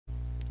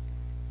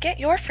Get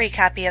your free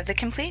copy of the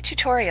complete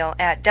tutorial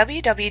at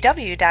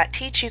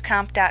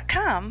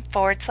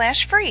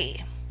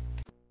www.teachucomp.com/free.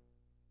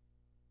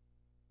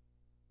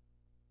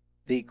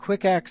 The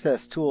Quick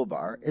Access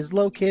toolbar is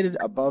located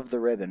above the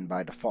ribbon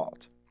by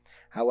default.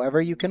 However,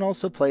 you can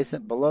also place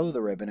it below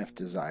the ribbon if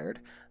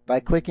desired by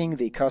clicking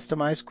the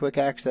Customize Quick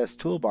Access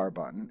Toolbar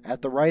button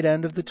at the right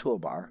end of the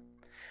toolbar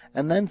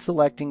and then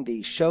selecting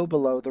the Show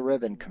Below the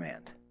Ribbon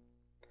command.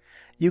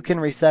 You can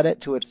reset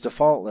it to its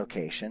default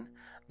location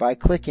by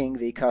clicking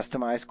the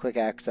Customize Quick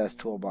Access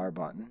Toolbar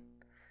button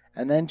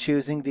and then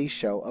choosing the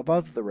Show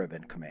Above the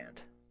Ribbon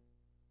command.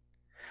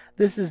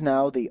 This is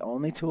now the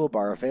only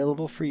toolbar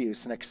available for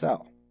use in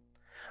Excel.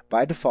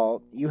 By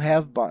default, you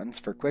have buttons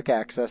for quick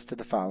access to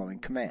the following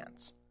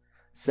commands: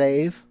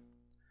 Save,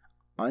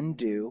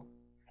 Undo,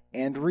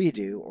 and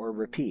Redo or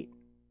Repeat.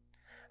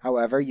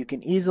 However, you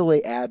can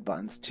easily add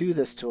buttons to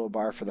this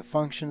toolbar for the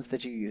functions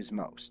that you use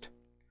most.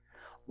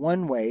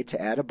 One way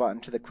to add a button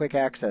to the Quick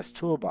Access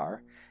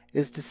toolbar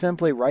is to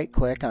simply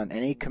right-click on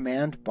any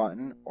command,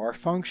 button, or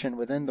function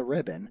within the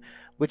ribbon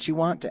which you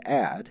want to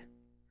add,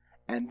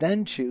 and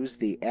then choose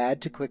the Add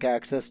to Quick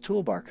Access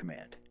Toolbar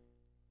command.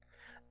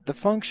 The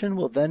function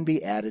will then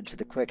be added to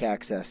the Quick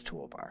Access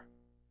toolbar.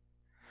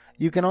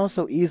 You can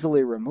also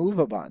easily remove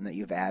a button that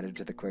you've added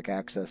to the Quick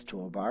Access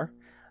toolbar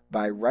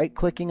by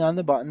right-clicking on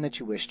the button that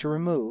you wish to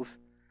remove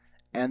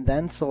and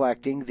then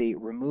selecting the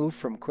Remove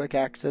from Quick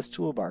Access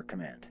Toolbar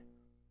command.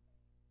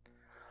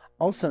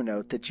 Also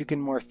note that you can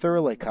more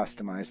thoroughly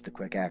customize the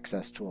Quick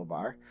Access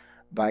toolbar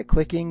by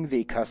clicking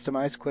the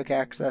Customize Quick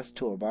Access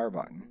Toolbar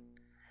button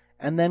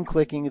and then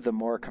clicking the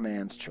More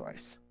Commands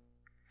choice.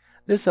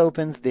 This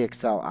opens the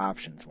Excel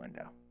Options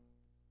window.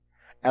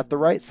 At the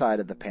right side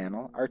of the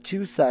panel are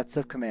two sets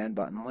of command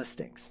button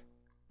listings.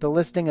 The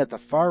listing at the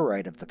far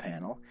right of the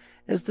panel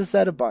is the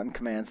set of button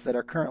commands that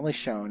are currently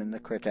shown in the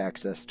Quick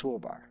Access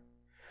toolbar.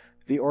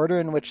 The order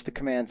in which the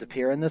commands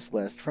appear in this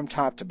list from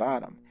top to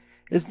bottom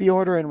is the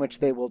order in which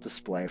they will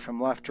display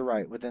from left to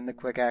right within the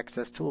Quick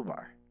Access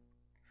toolbar.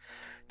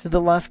 To the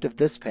left of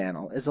this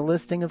panel is a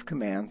listing of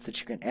commands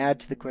that you can add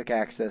to the Quick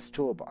Access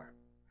toolbar.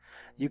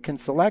 You can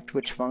select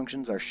which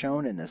functions are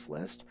shown in this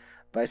list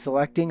by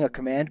selecting a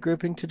command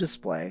grouping to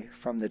display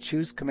from the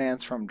Choose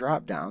Commands From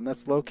drop-down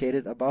that's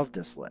located above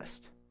this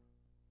list.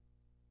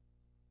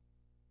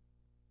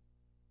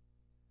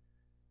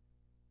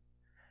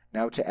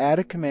 Now, to add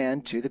a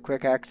command to the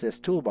Quick Access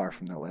toolbar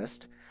from the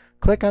list,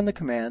 click on the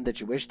command that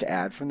you wish to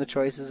add from the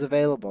choices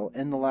available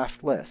in the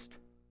left list.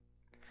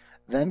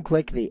 Then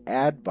click the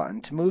Add button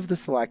to move the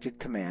selected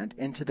command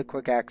into the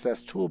Quick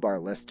Access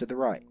toolbar list to the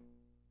right.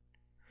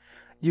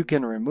 You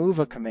can remove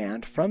a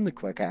command from the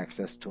Quick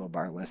Access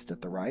toolbar list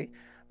at the right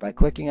by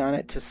clicking on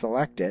it to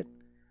select it,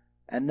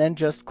 and then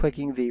just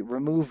clicking the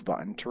Remove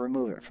button to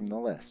remove it from the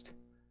list.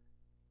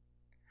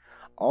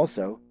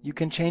 Also, you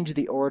can change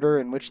the order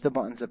in which the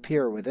buttons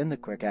appear within the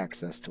Quick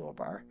Access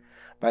toolbar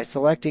by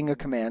selecting a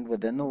command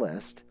within the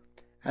list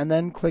and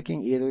then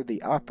clicking either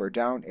the up or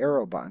down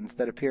arrow buttons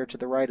that appear to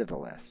the right of the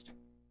list.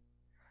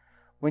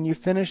 When you've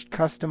finished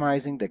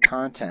customizing the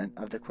content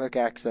of the Quick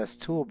Access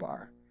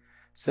toolbar,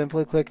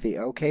 simply click the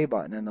OK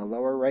button in the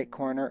lower right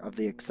corner of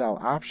the Excel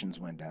Options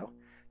window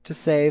to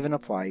save and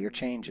apply your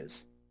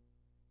changes.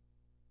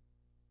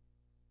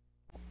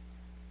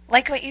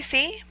 Like what you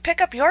see?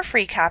 Pick up your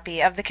free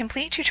copy of the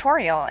complete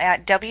tutorial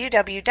at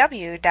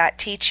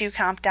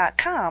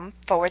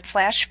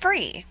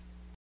www.teachucomp.com/free.